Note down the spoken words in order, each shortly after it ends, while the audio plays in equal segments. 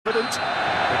The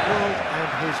world and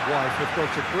his wife have gone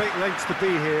to great lengths to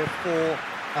be here for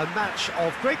a match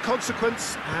of great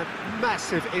consequence and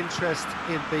massive interest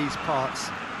in these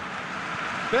parts.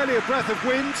 Barely a breath of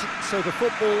wind, so the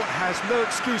football has no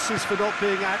excuses for not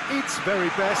being at its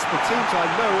very best. The teams I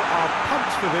know are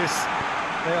pumped for this.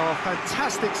 They are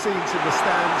fantastic scenes in the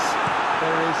stands.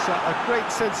 There is a great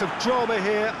sense of drama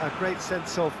here, a great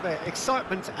sense of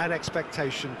excitement and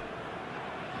expectation.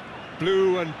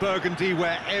 Blue and burgundy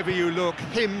wherever you look,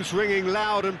 hymns ringing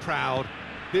loud and proud.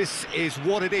 This is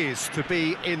what it is to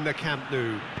be in the Camp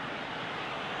Nou.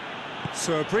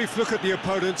 So a brief look at the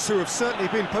opponents, who have certainly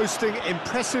been posting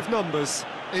impressive numbers.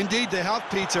 Indeed they have,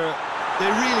 Peter. They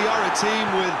really are a team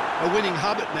with a winning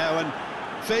habit now, and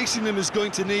facing them is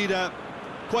going to need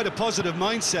quite a positive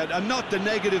mindset and not the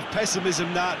negative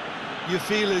pessimism that you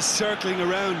feel is circling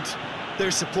around their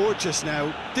support just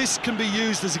now. This can be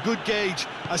used as a good gauge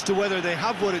as to whether they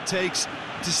have what it takes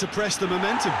to suppress the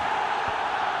momentum.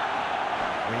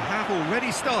 We have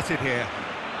already started here.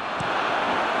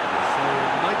 So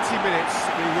in 90 minutes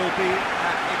we will be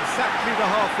at exactly the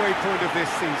halfway point of this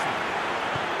season.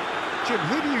 Jim,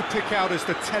 who do you pick out as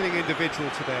the telling individual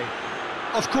today?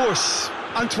 Of course,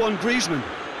 Antoine Griezmann.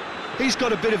 He's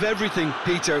got a bit of everything,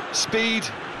 Peter. Speed,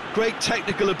 great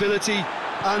technical ability,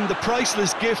 and the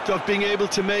priceless gift of being able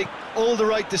to make all the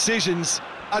right decisions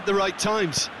at the right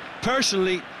times.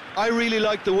 Personally, I really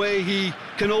like the way he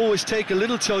can always take a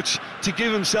little touch to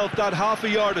give himself that half a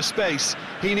yard of space.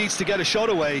 He needs to get a shot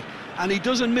away, and he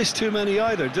doesn't miss too many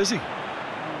either, does he?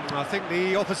 I think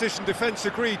the opposition defence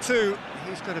agree too.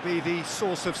 He's going to be the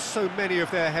source of so many of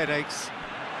their headaches.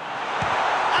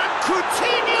 And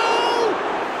Coutinho!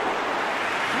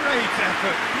 Great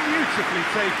effort, beautifully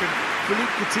taken.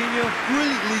 Philippe Coutinho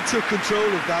brilliantly took control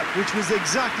of that, which was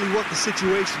exactly what the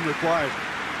situation required.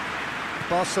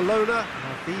 Barcelona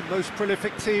are the most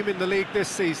prolific team in the league this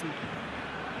season.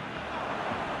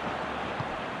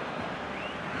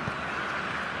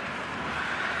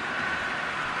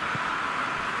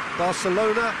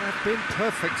 Barcelona have been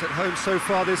perfect at home so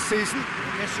far this season.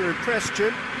 I guess you're impressed,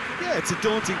 Jim. Yeah, it's a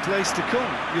daunting place to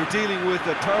come. You're dealing with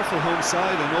a powerful home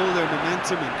side and all their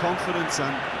momentum and confidence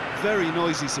and very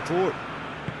noisy support.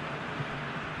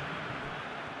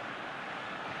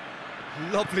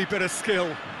 Lovely bit of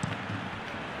skill.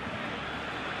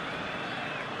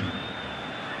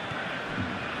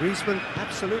 Griezmann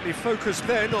absolutely focused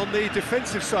then on the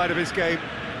defensive side of his game.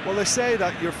 Well, they say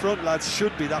that your front lads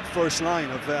should be that first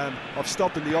line of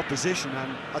stopping the opposition,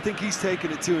 and I think he's taken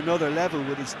it to another level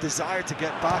with his desire to get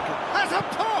back. Has a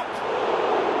pop!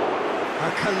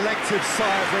 A collective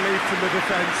sigh of relief from the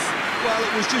defence. Well,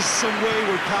 it was just some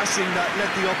wayward passing that let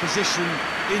the opposition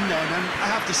in then, and I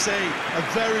have to say, a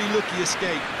very lucky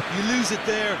escape. You lose it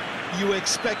there, you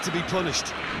expect to be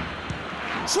punished.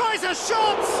 Tries a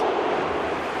shot!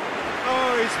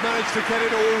 Oh, he's managed to get it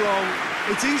all wrong.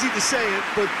 It's easy to say it,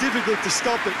 but difficult to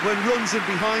stop it when runs in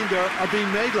behind are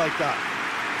being made like that.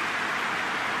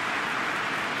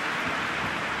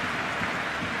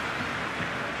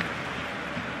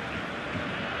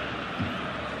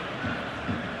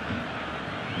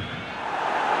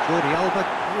 Jordi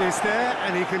Alba is there,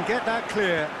 and he can get that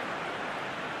clear.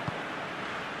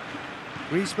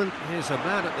 Griezmann is a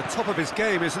man at the top of his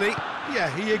game, isn't he? Yeah,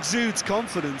 he exudes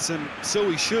confidence, and so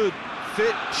he should.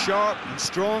 Fit, sharp and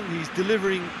strong. He's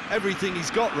delivering everything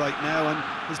he's got right now, and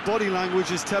his body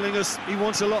language is telling us he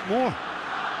wants a lot more.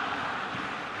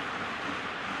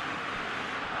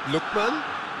 Lookman.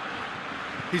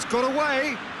 He's got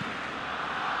away.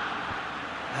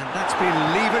 And that's been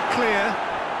levered clear.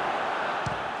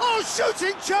 Oh,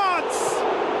 shooting chance!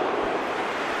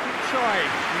 Good try.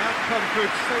 The outcome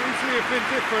could so easily have been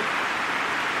different.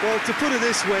 Well, to put it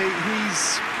this way,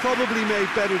 he's probably made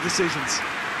better decisions.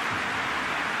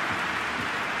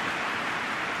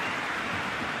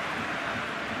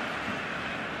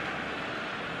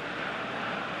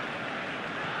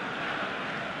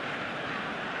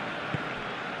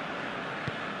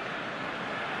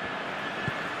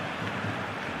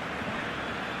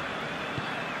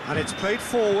 And it's played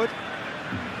forward.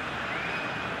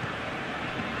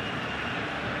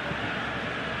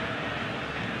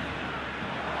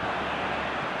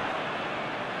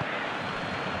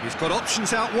 He's got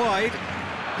options out wide.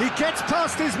 He gets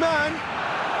past his man.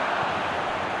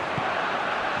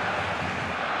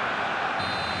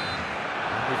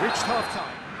 And we've reached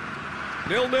half-time.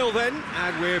 0-0 then,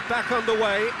 and we're back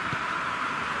underway.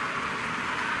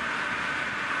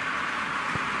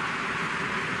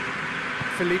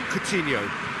 Philippe Coutinho.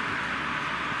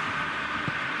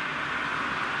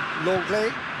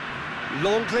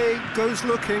 Longley goes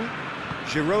looking.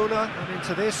 Girona and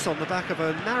into this on the back of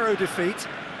a narrow defeat.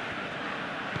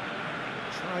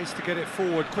 Tries to get it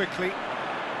forward quickly.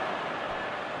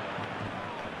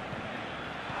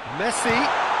 Messi!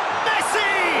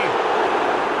 Messi!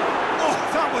 Oh,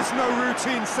 that was no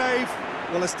routine save.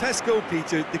 Well, as Tesco,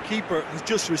 Peter, the keeper has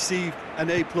just received an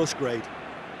A+ grade.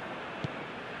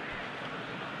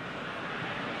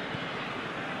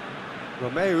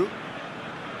 Romeu.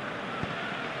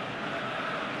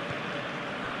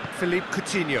 Philippe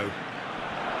Coutinho.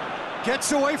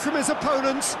 Gets away from his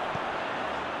opponents.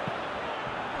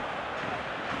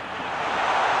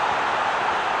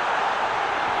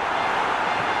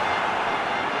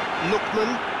 Lookman.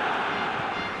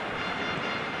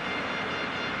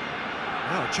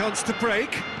 Now a chance to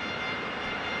break.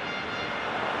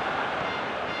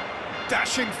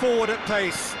 Dashing forward at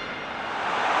pace.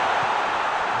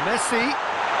 Messi.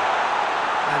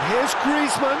 And here's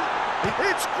Griezmann.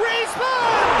 It's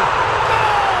Griezmann!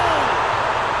 Goal!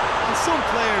 And some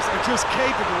players are just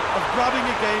capable of grabbing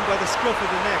a game by the scruff of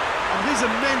the neck, and his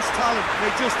immense talent may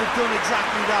just have done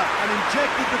exactly that and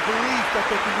injected the belief that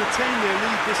they can retain their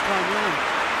lead this time round.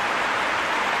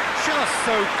 Just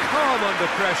so calm under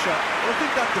pressure. I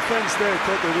think that defence there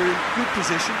thought they were in good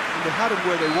position and they had him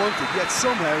where they wanted, yet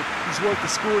somehow he's worked the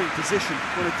scoring position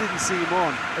when it didn't see him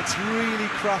on. It's really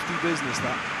crafty business,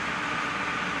 that.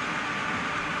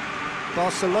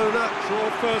 Barcelona draw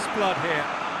first blood here.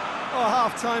 Oh,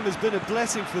 half-time has been a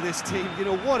blessing for this team. You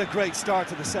know, what a great start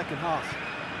to the second half.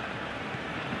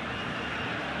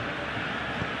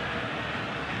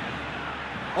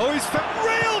 Oh, he's found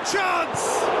real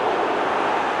chance!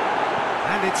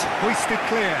 And it's hoisted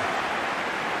clear.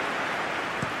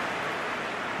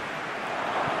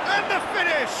 And the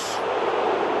finish!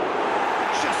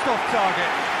 Just off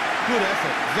target. Good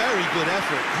effort, very good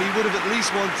effort. He would have at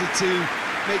least wanted to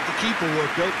make the keeper work,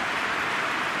 though.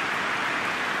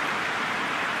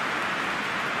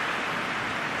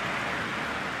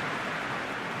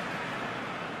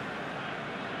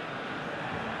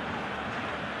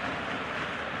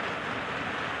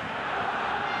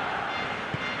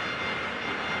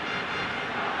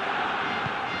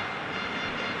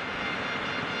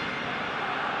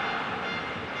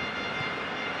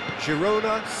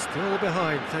 Girona still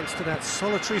behind thanks to that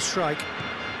solitary strike.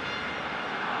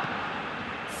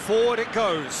 Forward it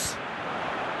goes.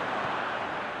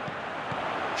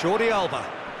 Jordi Alba.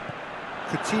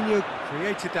 Coutinho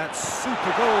created that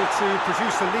super goal to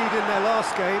produce a lead in their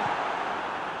last game.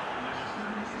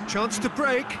 Chance to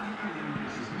break.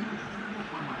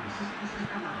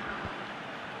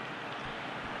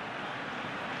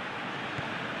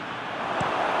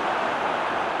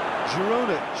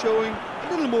 Girona showing a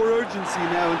little more urgency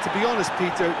now, and to be honest,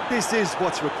 Peter, this is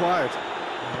what's required.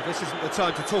 Well, this isn't the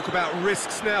time to talk about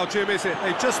risks now, Jim, is it?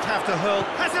 They just have to hurl.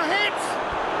 Has a hit!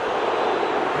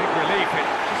 Big relief, it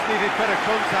just needed better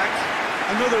contact.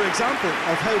 Another example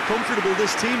of how comfortable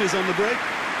this team is on the break.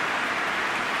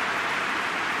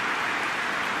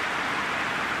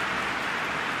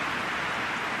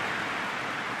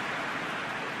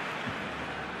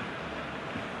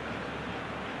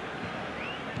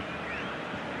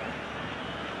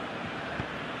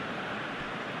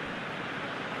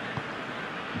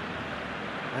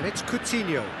 And it's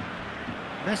Coutinho.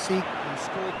 Messi, who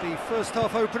scored the first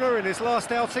half opener in his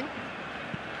last outing.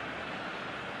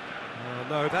 Oh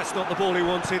no, that's not the ball he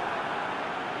wanted.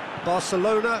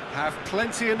 Barcelona have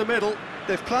plenty in the middle.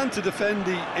 They've planned to defend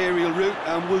the aerial route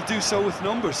and will do so with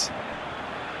numbers.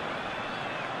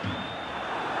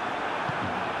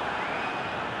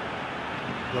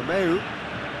 Romeu.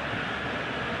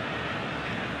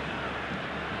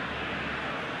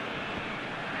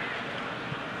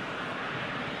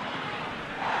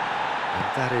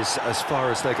 That is as far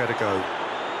as they're going to go.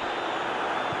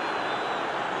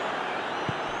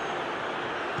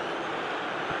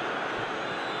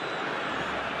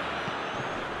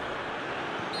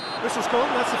 Whistle's gone,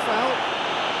 that's a foul.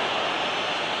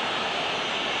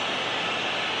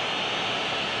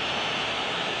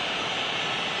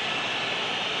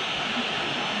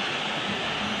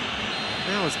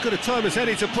 Now as good a time as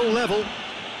any to pull level.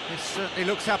 This certainly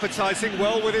looks appetising,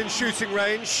 well within shooting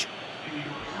range.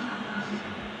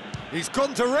 He's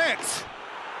gone direct.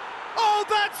 Oh,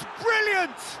 that's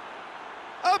brilliant!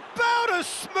 About as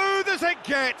smooth as it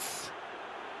gets.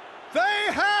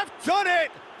 They have done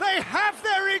it! They have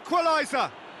their equaliser!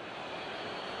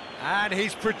 And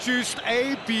he's produced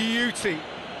a beauty.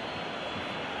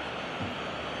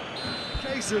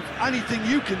 Case of anything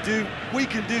you can do, we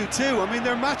can do too. I mean,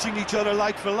 they're matching each other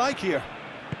like for like here.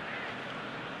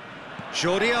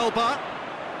 Jordi Alba.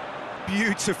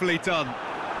 Beautifully done.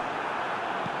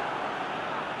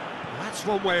 That's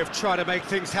one way of trying to make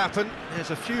things happen.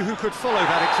 There's a few who could follow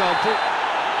that example.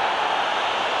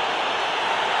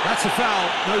 That's a foul,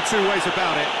 no two ways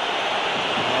about it.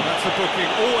 Well, that's a booking,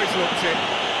 always looked it.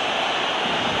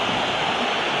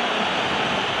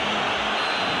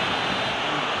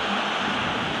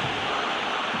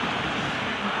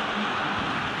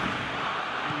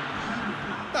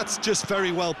 That's just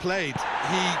very well played.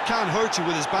 He can't hurt you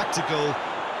with his back to goal,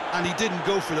 and he didn't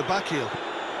go for the back heel.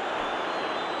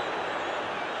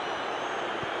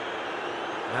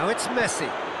 Now it's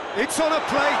Messi. It's on a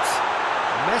plate.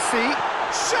 Messi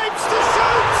shapes to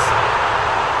shoot!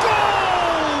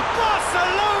 Goal!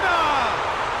 Barcelona!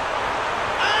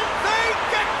 And they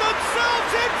get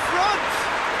themselves in front!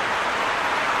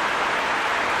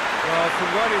 Well, from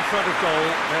right in front of goal,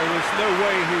 there was no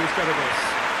way he was going to miss.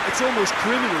 It's almost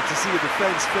criminal to see a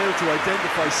defence fail to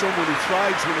identify someone who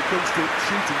thrives when it comes to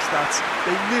shooting stats.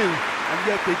 They knew, and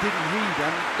yet they didn't read,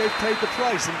 and they paid the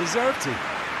price and deserved to.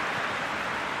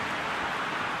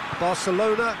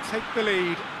 Barcelona take the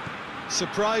lead.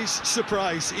 Surprise,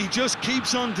 surprise. He just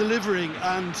keeps on delivering,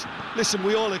 and listen,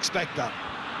 we all expect that.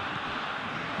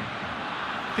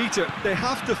 Peter, they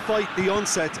have to fight the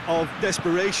onset of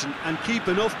desperation and keep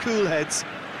enough cool heads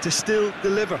to still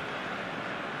deliver.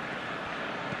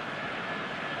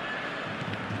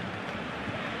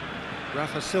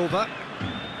 Rafa Silva.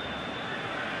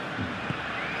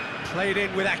 Played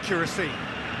in with accuracy.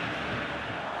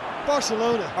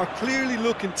 Barcelona are clearly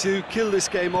looking to kill this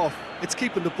game off. It's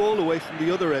keeping the ball away from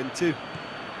the other end too.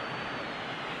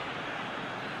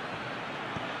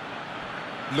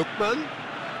 Lookman.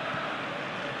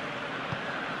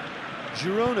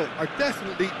 Girona are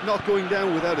definitely not going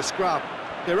down without a scrap.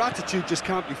 Their attitude just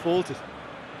can't be faulted.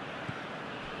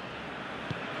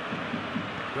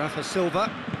 Rafa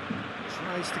Silva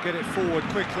tries to get it forward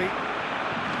quickly.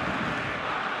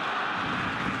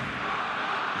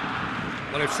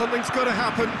 Well, if something's going to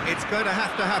happen, it's going to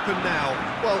happen now.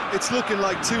 Well, it's looking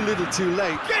like too little too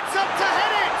late. Gets up to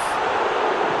head it!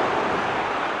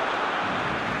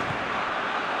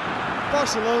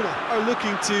 Barcelona are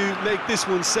looking to make this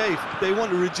one safe. They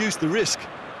want to reduce the risk.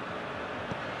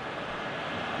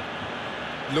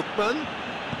 Lookman.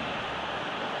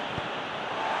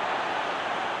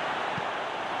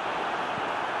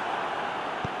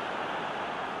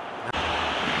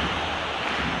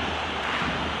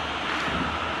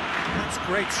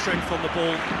 Great strength on the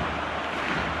ball.